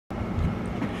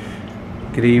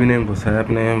Good evening, what's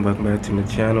happening? Welcome back to my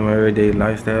channel, my everyday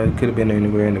lifestyle. Could have been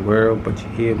anywhere in the world, but you're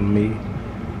here with me.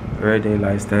 Everyday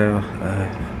lifestyle.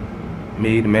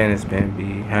 Me, the man that's been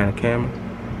behind the camera,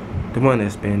 the one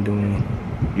that's been doing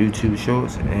YouTube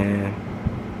shorts and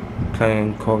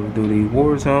playing Call of Duty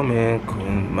Warzone,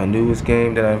 man. My newest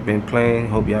game that I've been playing.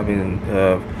 Hope y'all been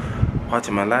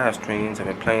watching my live streams. I've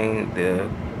been playing the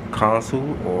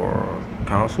console or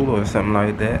something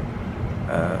like that.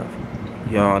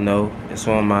 Y'all know it's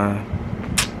on my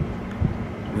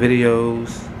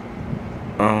videos.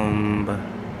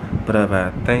 But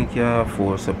I thank y'all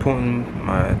for supporting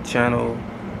my channel.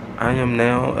 I am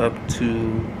now up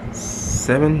to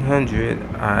 700,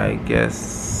 I guess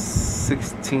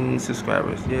 16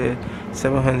 subscribers. Yeah,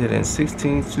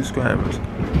 716 subscribers.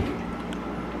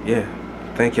 Yeah,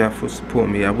 thank y'all for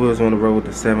supporting me. I was on the road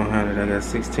to 700. I got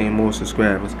 16 more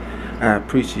subscribers. I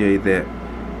appreciate that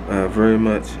very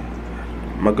much.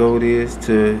 My goal is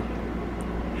to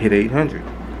hit 800.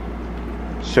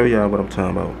 Show y'all what I'm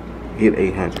talking about. Hit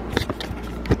 800.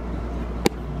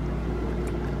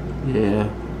 Yeah,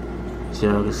 as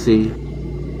y'all can see,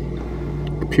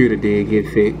 computer did get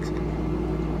fixed.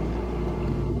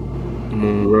 I'm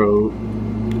on the road.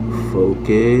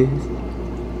 Focus.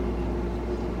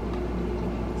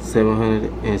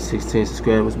 716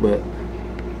 subscribers, but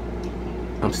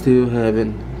I'm still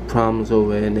having problems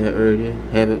over in that area.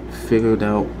 Haven't figured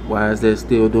out why is that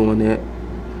still doing that.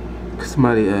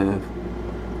 Somebody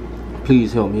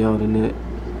please help me out in that.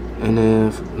 And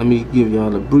then let me give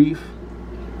y'all a brief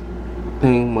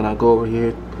thing when I go over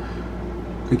here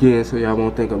again, so y'all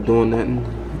won't think I'm doing nothing.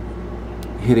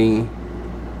 Hitting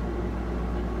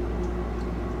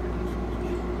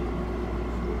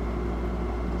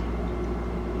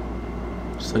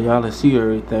so y'all will see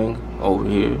everything over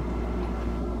here.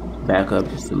 Back up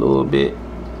just a little bit.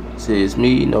 Say it's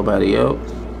me, nobody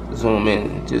else. Zoom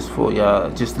in just for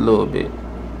y'all, just a little bit.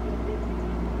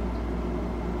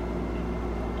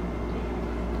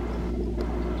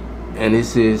 And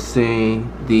this is saying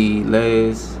the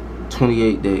last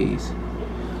 28 days.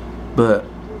 But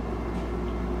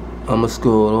I'ma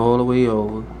scroll all the way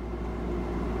over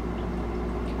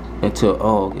until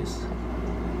August.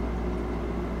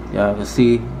 Y'all can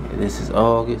see this is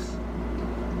August.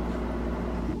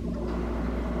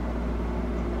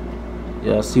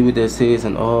 Y'all see what that says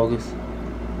in August?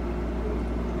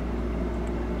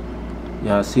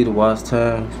 Y'all see the watch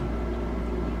time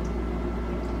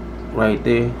right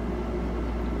there?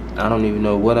 I don't even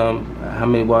know what how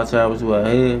many watch hours do I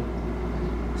have?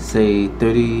 Say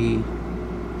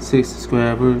 36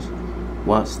 subscribers.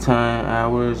 Watch time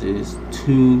hours is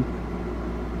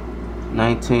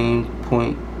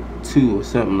 219.2 or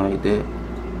something like that.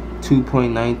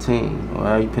 2.19 or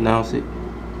how you pronounce it.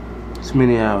 It's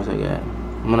many hours I got.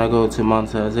 When I go to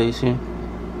monetization,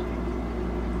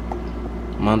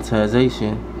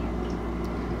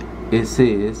 it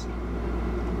says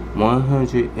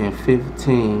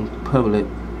 115 public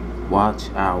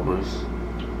watch hours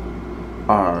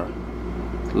are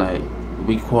like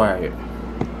required.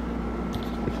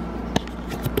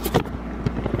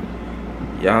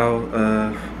 Y'all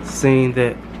seen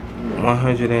that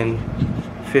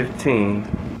 115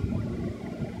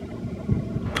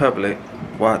 public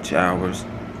watch hours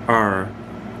are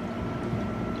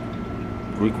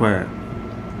required.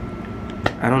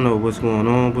 I don't know what's going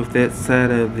on with that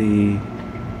side of the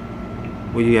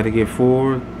where you got to get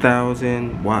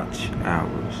 4,000 watch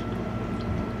hours.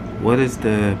 What is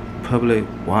the public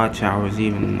watch hours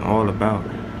even all about?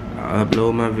 I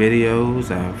upload my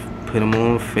videos, I've put them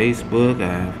on Facebook,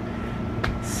 I've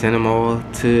sent them all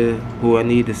to who I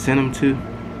need to send them to.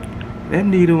 That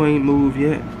needle ain't moved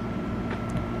yet.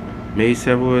 Made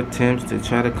several attempts to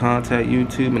try to contact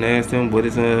YouTube and ask them what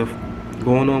is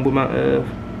going on with my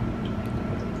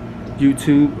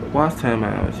YouTube watch time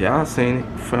hours. Y'all seen it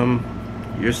from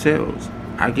yourselves.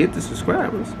 I get the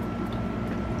subscribers,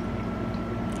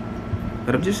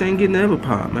 but I'm just ain't getting the other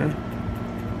part, man.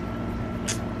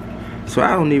 So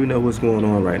I don't even know what's going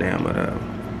on right now, but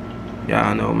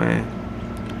y'all know, man.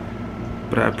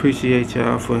 But I appreciate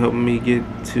y'all for helping me get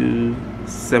to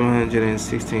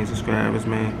 716 subscribers,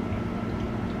 man.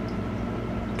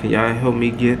 Can y'all help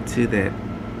me get to that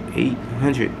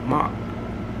 800 mark?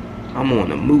 I'm on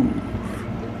the move.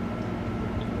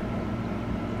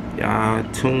 Y'all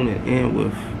tuning in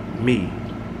with me.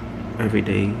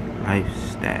 Everyday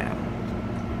lifestyle.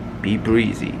 Be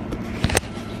breezy.